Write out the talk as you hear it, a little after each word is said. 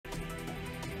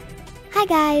Hi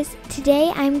guys,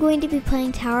 today I'm going to be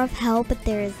playing Tower of Hell, but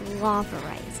there is lava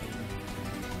rising.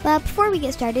 But before we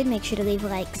get started, make sure to leave a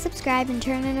like, subscribe, and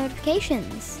turn on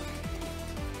notifications.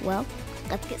 Well,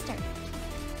 let's get started.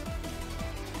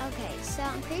 Okay, so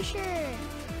I'm pretty sure,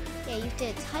 yeah, you have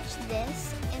to touch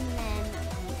this, and then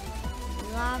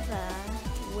lava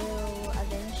will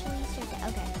eventually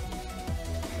start to,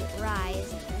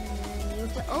 rise, and then you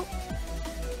have to,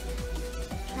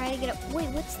 try to get up. Wait,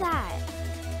 what's that?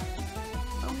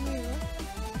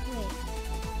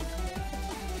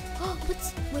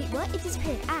 Wait, what? It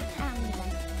disappeared. I'm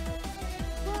done.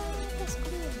 Whoa, that's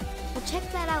cool. We'll check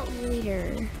that out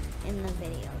later in the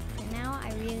video. For now,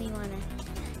 I really want to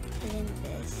put in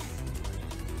this.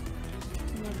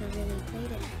 Never really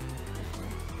played it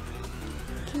before.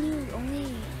 Can you only...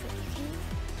 You can?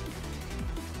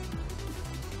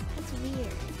 That's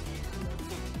weird.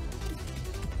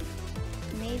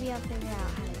 Maybe I'll figure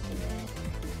out how to do it.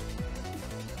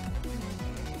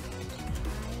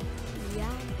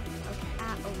 Yeah.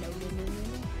 Oh, no.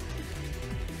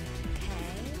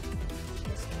 Okay.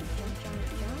 Just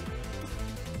jump.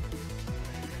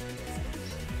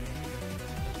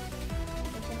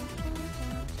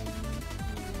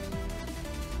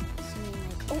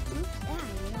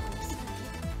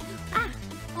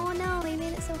 Oh no, we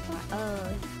made it so far.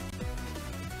 Oh.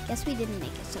 Guess we didn't make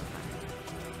it so far.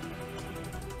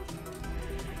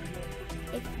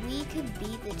 If we could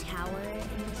beat the tower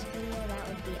in this video, that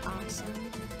would be awesome.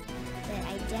 But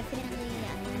I definitely,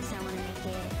 unless I want to make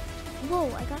it... Whoa,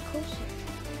 I got closer.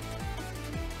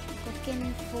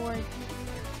 Looking for...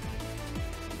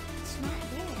 It's not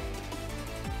there.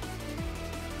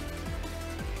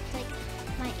 It's like,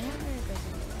 my antler goes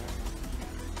into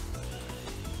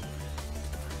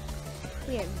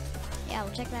there. Weird. Yeah,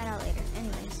 we'll check that out later.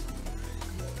 Anyways.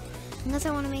 Unless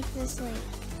I want to make this, like,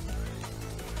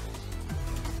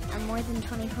 a more than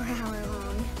 24-hour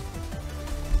long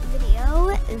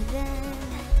video, then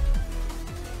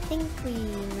I think we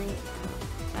might,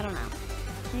 I don't know.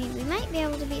 I mean, we might be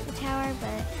able to beat the tower,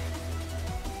 but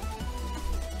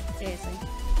seriously.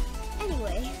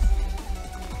 Anyways,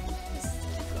 let's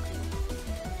keep going.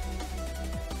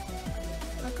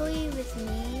 Luckily with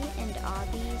me and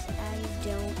obbies,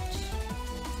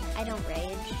 I don't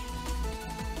rage.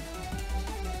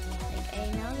 Like, I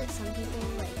know that some people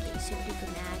like get super duper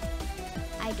mad.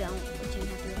 I don't, which I'm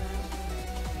happy about.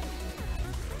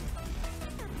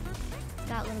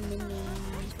 Got little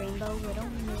minions, rainbow little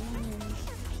minions.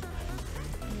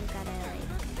 And you gotta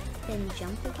like then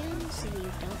jump again so that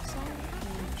you don't slide and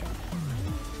then jump.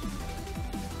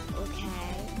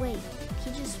 Okay, wait, he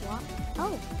just walked.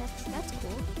 Oh, that's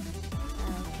cool.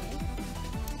 Okay.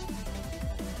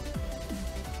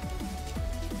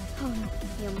 Oh no,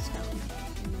 he almost fell.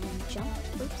 And then jump.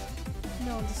 Oops.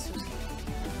 No, this is so scary.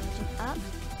 Jump up,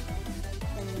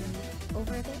 then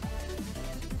over a bit,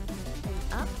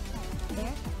 then up.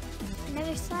 There.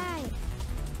 Another slide.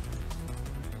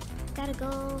 Gotta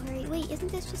go. Hurry. Wait,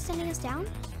 isn't this just sending us down?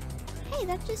 Hey,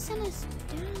 that just sent us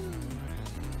down.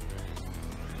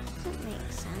 Doesn't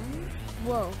make sense.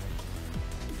 Whoa.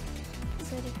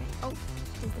 So different. Oh,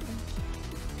 there's the thing.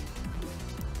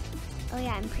 Oh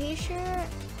yeah, I'm pretty sure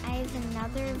I have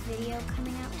another video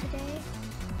coming out today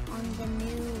on the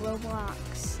new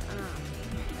Roblox,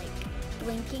 like,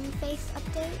 blinking face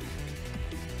update.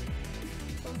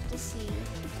 To see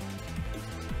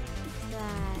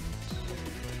that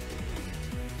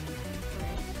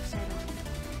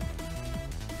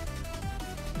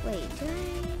wait, do I?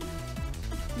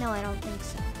 No, I don't think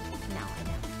so. No, I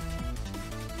don't.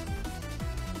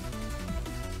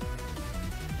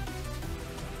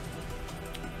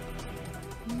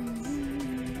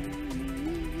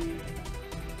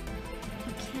 I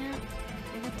can't.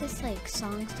 I got this like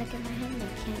song stuck in my head and I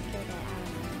can't get it out of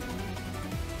my head.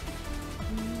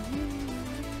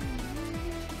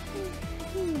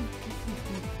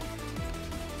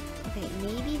 Okay,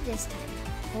 maybe this time.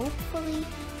 Hopefully,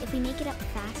 if we make it up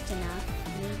fast enough,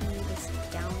 maybe this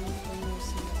down thing will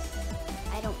see us.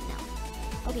 I don't know.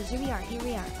 Okay, here we are.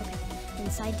 Okay, then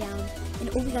slide down. And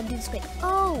oh, we gotta do this quick.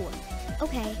 Oh!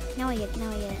 Okay, now I get it.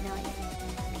 Okay,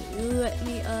 let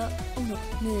me up. Oh no.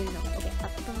 Okay,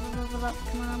 up.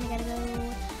 Come on, we gotta go.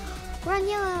 We're on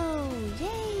yellow!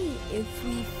 Yay! If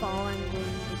we fall, I'm going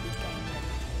to be going.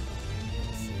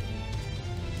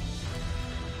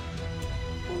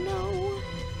 Oh no!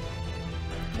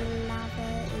 The lava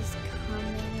is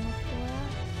coming for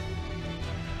us.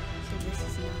 So this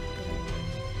is not good.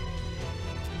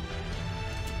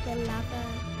 The lava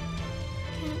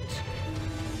can't come.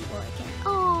 Or it can.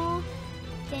 Oh!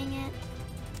 Dang it.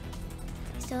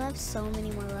 I still have so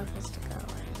many more levels to go. I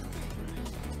don't know.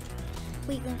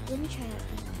 Wait, let me try that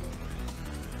thing.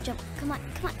 Jump. Come on,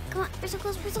 come on, come on. We're so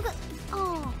close, we're so close.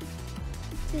 Oh.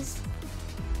 This is...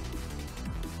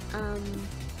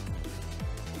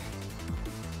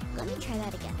 Let me try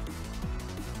that again.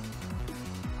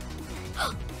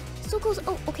 So close.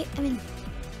 Oh, okay, I'm in.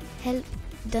 Help.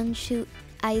 Don't shoot.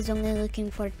 Eyes only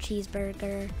looking for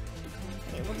cheeseburger.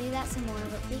 Okay, we'll do that some more,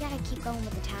 but we gotta keep going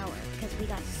with the tower because we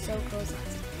got so close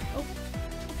last time. Oh.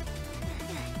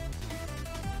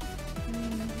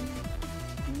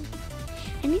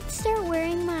 I need to start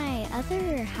wearing my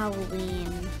other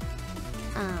Halloween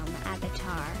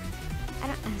avatar.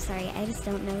 I'm sorry, I just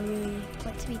don't know really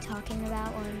what to be talking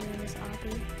about while I'm doing this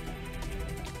obby.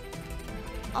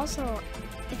 Also,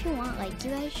 if you want, like,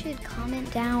 you guys should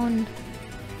comment down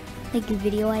like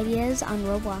video ideas on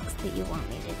Roblox that you want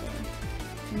me to do.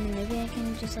 And then maybe I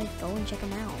can just like go and check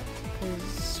them out,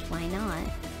 because why not?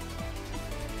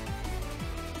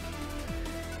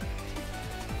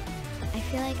 I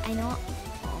feel like I know.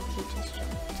 Oh, he just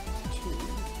jumped 2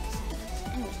 seconds.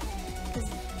 Anyway, because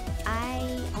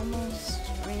I almost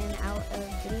ran out of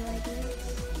video ideas.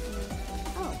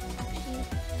 Oh, actually,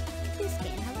 this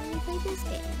game. How about we play this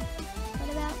game? What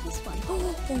about this one?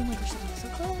 Oh my gosh, that was so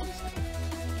close.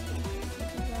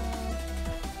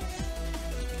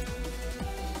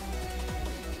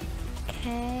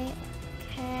 Okay.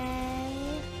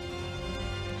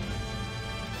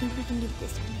 I think we can do it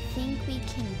this time. I think we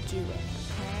can do it,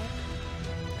 okay?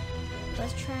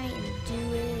 Let's try and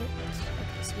do it.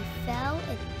 Okay, so we fell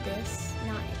at this,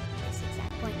 not at this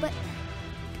exact point, but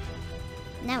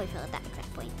now we fell at that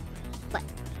exact point. But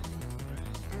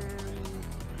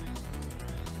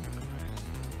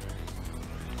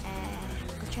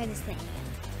let's try this thing again.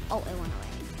 Oh, it went away.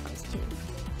 That was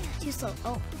too slow.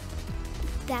 Oh,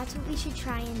 that's what we should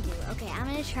try and do. Okay, I'm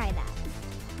gonna try that.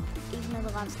 Even though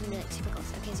the lava's gonna be like super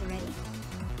close. Okay, so ready?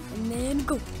 And then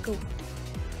go. The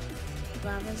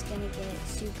lava's gonna get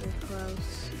super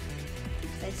close.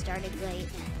 So I started late.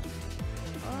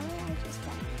 Or I just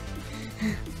died.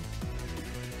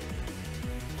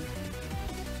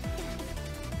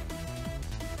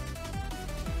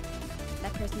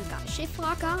 That person's got shift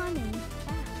lock on and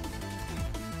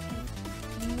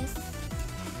miss.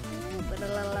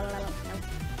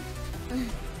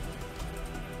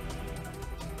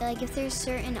 Like if there's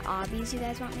certain obbies you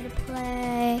guys want me to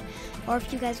play, or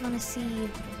if you guys want to see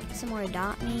some more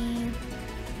Adopt Me,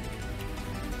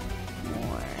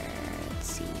 or let's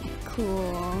see,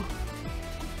 cool,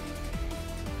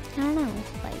 I don't know,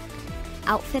 like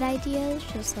outfit ideas,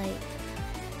 just like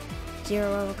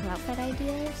Zero Roblox outfit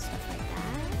ideas, stuff like that.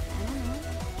 I don't know,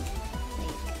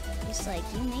 like just like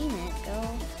you name it, go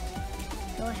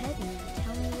ahead and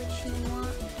tell me what you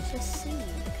want to see,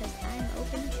 because I'm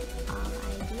open to all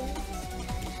ideas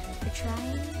for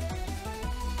trying.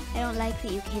 I don't like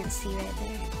that you can't see right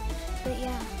there, but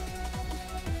yeah.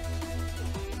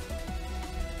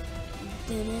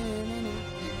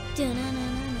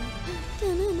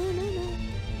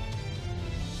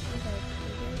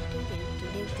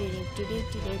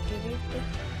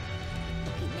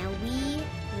 Okay, now we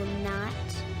will not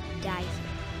die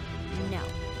here. No.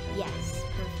 Yes,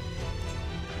 perfect.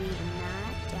 We will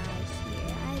not die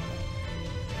here either.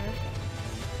 Perfect.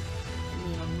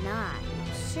 We will not,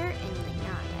 certainly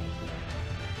not die here.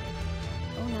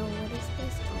 Oh no, what is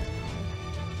this? Oh no.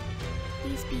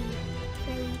 Please be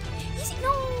very easy.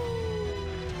 No!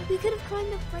 We could have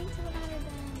climbed up right to the ladder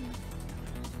then.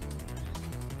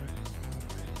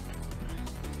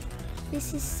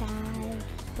 This is sad,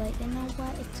 but you know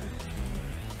what? It's okay.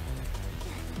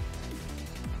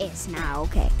 It's not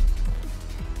okay.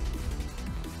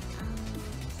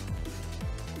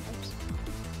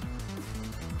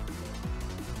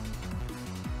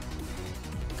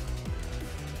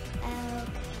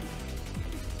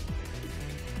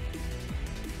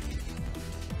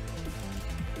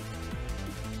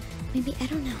 Maybe, I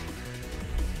don't know.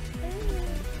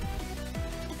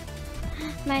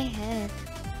 My head.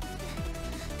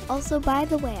 Also, by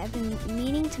the way, I've been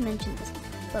meaning to mention this,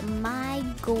 but my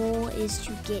goal is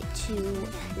to get to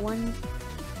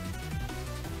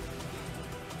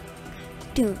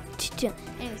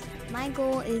anyways, my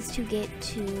goal is to get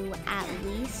to at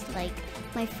least, like,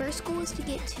 my first goal is to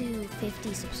get to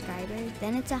 50 subscribers,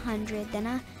 then it's 100,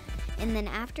 and then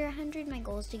after 100, my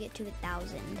goal is to get to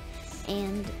 1,000.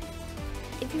 And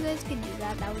if you guys could do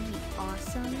that, that would be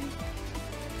awesome.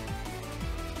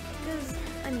 Because,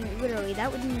 I mean, literally,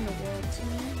 that would mean the world to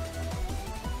me.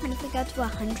 And if we got to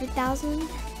 100,000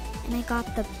 and I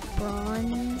got the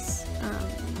bronze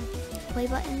play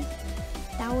button,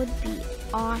 that would be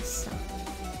awesome.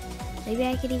 Maybe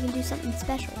I could even do something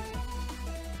special.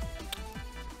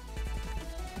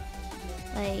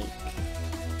 Like,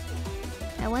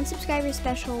 my 1 subscriber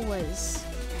special was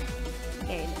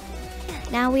very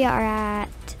good. Now we are at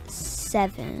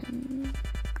 7.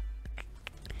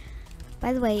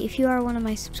 By the way, if you are one of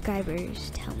my subscribers,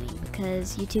 tell me,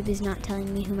 because YouTube is not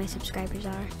telling me who my subscribers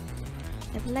are.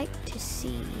 I would like to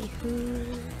see who.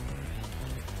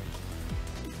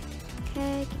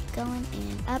 Okay, keep going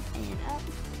and up and up.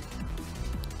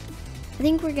 I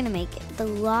think we're gonna make it. The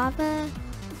lava,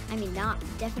 I mean,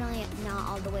 definitely not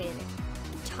all the way to the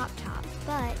top,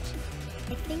 but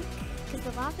I think, because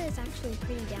the lava is actually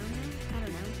pretty down there. I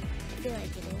don't know. I feel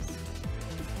like it is.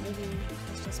 Maybe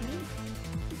it's just me.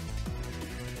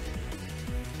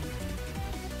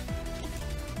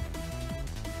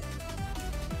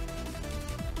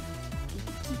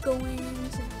 Keep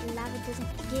going so the lava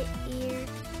doesn't get here.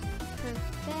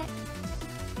 Perfect.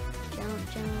 Jump,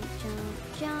 jump, jump,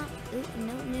 jump. Ooh,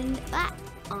 no. Ah!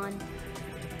 On.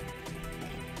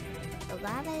 The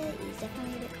lava is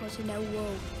definitely a bit closer. No,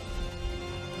 whoa.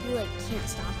 You, like, can't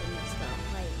stop in this, though.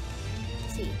 Like,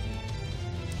 let's see.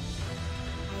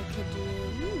 I could do...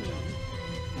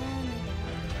 Oh, my God.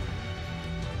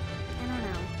 I don't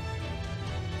know.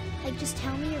 Like, just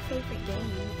tell me your favorite game, and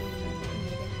maybe...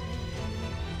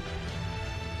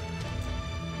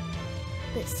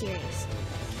 But seriously,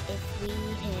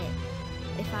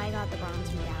 if I got the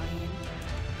bronze medallion,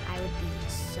 I would be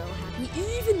so happy,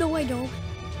 even though I know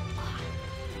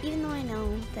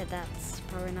that that's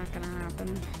probably not gonna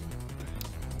happen.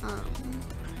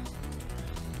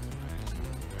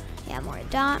 Yeah, more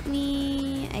Adopt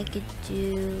Me. I could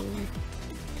do,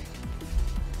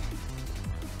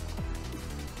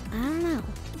 I don't know.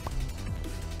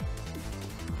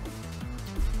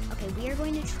 Okay, we are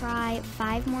going to try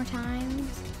 5 more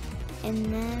times, and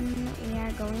then we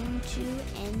are going to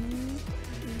end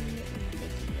the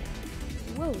video.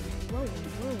 Whoa.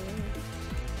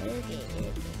 Okay.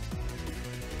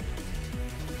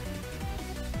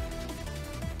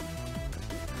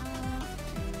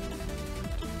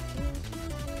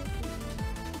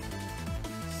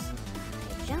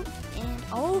 Jump and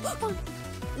oh!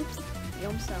 Oops, you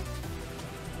almost fell.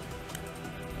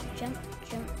 Jump.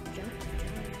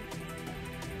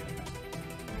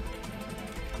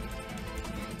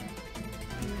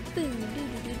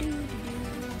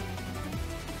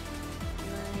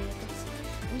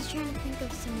 I'm just trying to think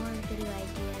of some more video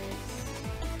ideas.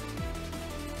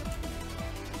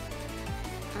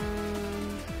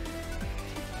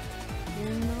 I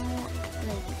don't know,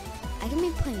 like, I can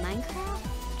maybe play Minecraft?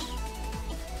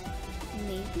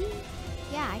 Maybe?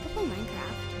 Yeah, I could play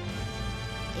Minecraft.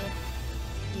 If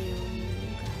you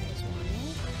guys want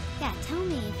it. Yeah, tell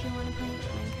me if you want to play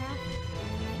Minecraft, and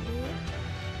I might do it.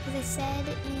 Because I said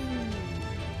in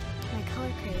my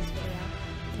Color Craze video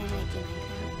that I might do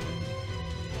Minecraft.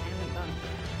 I haven't done it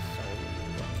yet, so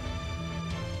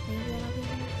maybe that'll be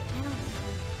good.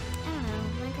 I don't know.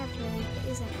 Minecraft really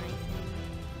isn't my thing.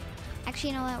 Actually,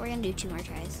 you know what? We're gonna do 2 more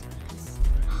tries.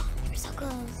 Oh, you were so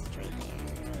close. It's right there.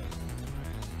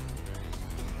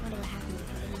 What will happen if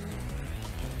I get in there?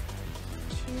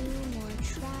 2 more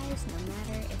tries, no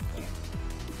matter if they're...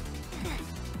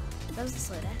 That was the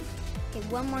slow death. Okay,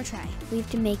 1 more try. We have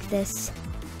to make this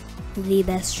the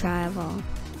best try of all.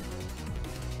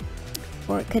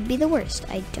 Or it could be the worst.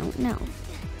 I don't know.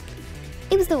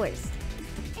 It was the worst.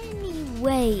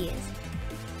 Anyways,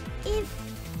 if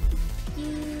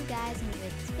you guys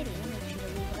enjoyed this video, make sure to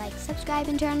leave a like, subscribe,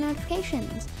 and turn on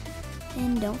notifications.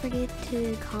 And don't forget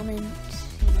to comment,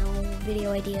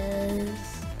 video ideas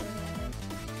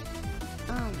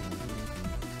or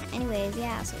whatever. Anyways,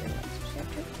 yeah, so like, subscribe,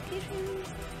 notifications.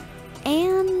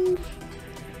 And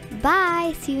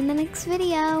bye. See you in the next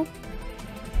video.